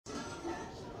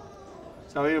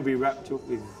So he'll be wrapped up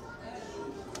with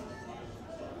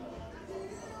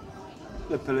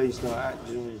the police like that,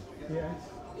 do you know what I mean? Yeah.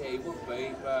 Yeah, he would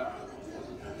be, but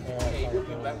he would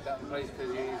be backed up in place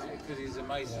because he's a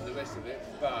mason and the rest of it.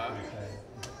 But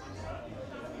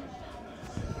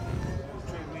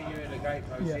between me, you, and the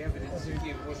gatepost, the evidence you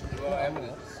give wasn't the right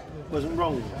evidence. Wasn't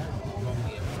wrong. Wrong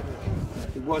the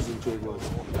evidence. It wasn't until it was.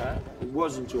 Huh? It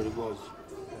wasn't until it was.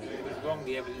 It was wrong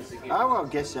the evidence you give. Oh, well, I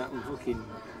guess that was fucking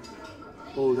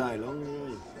all day long,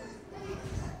 really.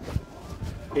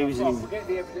 He was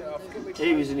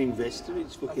an investor,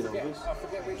 it's fucking obvious. I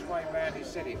forget which way round he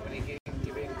said it when he gave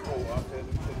it in court after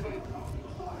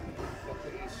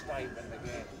his statement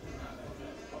again.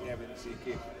 The evidence he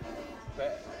gave.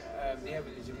 But the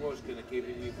evidence he was going to give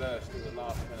he reversed at the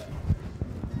last minute.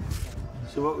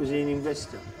 So what was he, an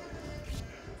investor?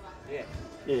 Yeah.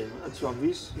 Yeah, that's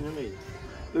obvious, you know what I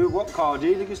mean? What car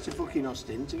dealer gets to fucking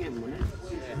Austin to get money?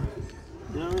 Yeah.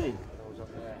 You know what I mean?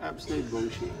 Absolute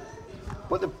bullshit.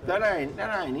 But that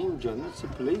ain't him, John. That's the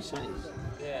police, ain't it?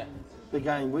 Yeah. They're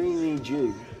going, we need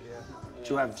you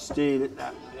to have Steele at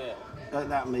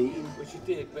that meeting. Which he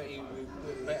did, but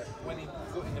when he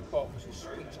got in the box, he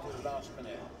switched at the last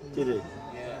minute. Did he?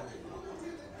 Yeah.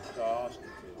 So I asked him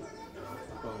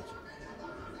to. Right.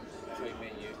 Between me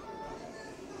and you.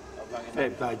 I rang him Fair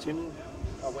up. play to him.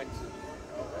 I went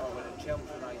to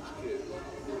Chelmsford HQ,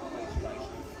 police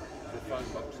station, the phone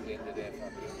box at the end of their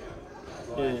fucking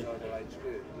right outside of HQ.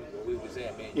 Well, we was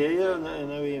there, me and you. Yeah, I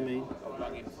know what you mean. I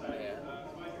rang him from there,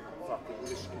 fucking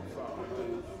whiskey, fucking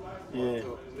move. Yeah.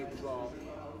 Got big drop,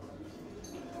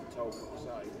 told what to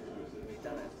say. He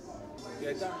done it.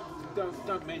 Yeah,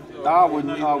 don't mention. I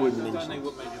wouldn't mention Don't it. mention,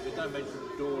 but don't mention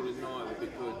Dorman either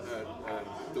because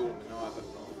Dorman either.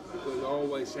 Because I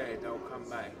always said they'll come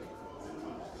back.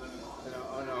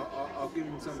 And I'll give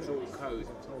him some sort of code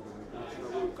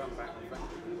and we'll come back and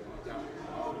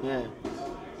Yeah. you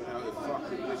know, the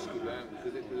fucking whiskey band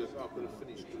because I could have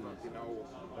finished the fucking whole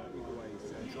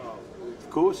trial. Of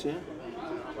course, yeah. You know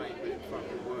what I mean? But it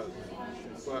fucking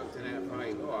worked in our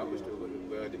favour. Oh, I was still got the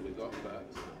verdict we got, but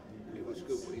it was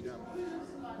good what he done.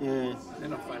 Yeah.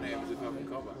 Then I found out it was a fucking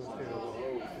copper.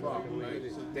 Oh, fuck, mate.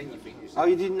 Then you think you're Oh,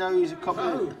 you didn't know he was a cop?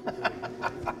 No.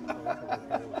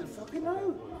 I fucking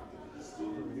know.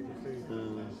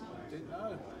 Didn't know.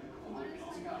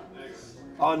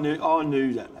 I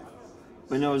knew that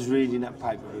when I was reading that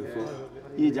paper. I thought,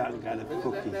 you don't get a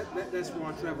fucking. That's why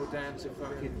I travelled down to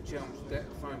fucking Chelmsford, that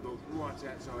phone box right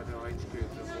outside our HQ.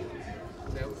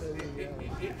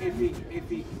 If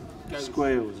he goes.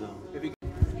 Squeals on. If he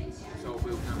so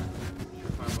we'll come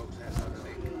the phone box outside the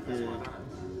neck. That's what I done.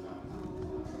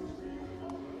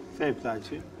 Fair play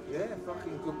to you. Yeah,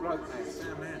 fucking good bloke, mate.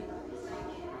 Sound man.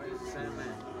 He's a sound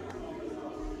man.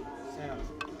 Sound.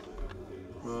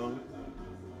 Right.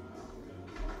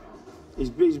 He's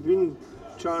been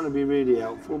trying to be really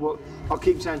helpful, but I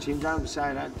keep saying to him, don't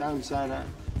say that, don't say that.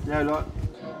 You know, like.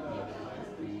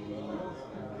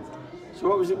 So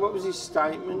what was his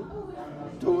statement?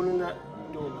 Dorman that?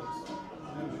 Dorman's.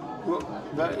 What?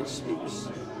 That it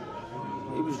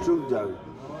was drug though.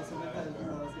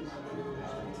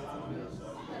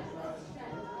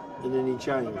 And then he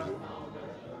changed it.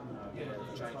 Yeah,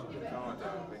 changing the card, I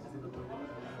think.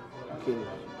 Fucking.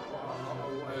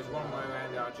 There's one way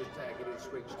around it, I'll just take it and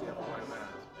switch the other way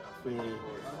around. Yeah.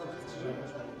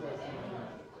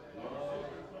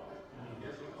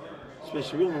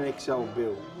 Especially with an XL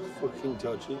bill. Fucking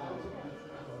touchy.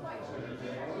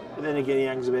 But then again, he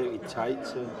hangs about with tight,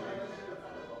 so.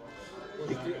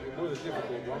 It was a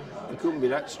difficult one. He couldn't be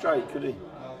that straight, could he?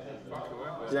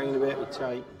 He's hanging about with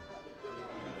tight.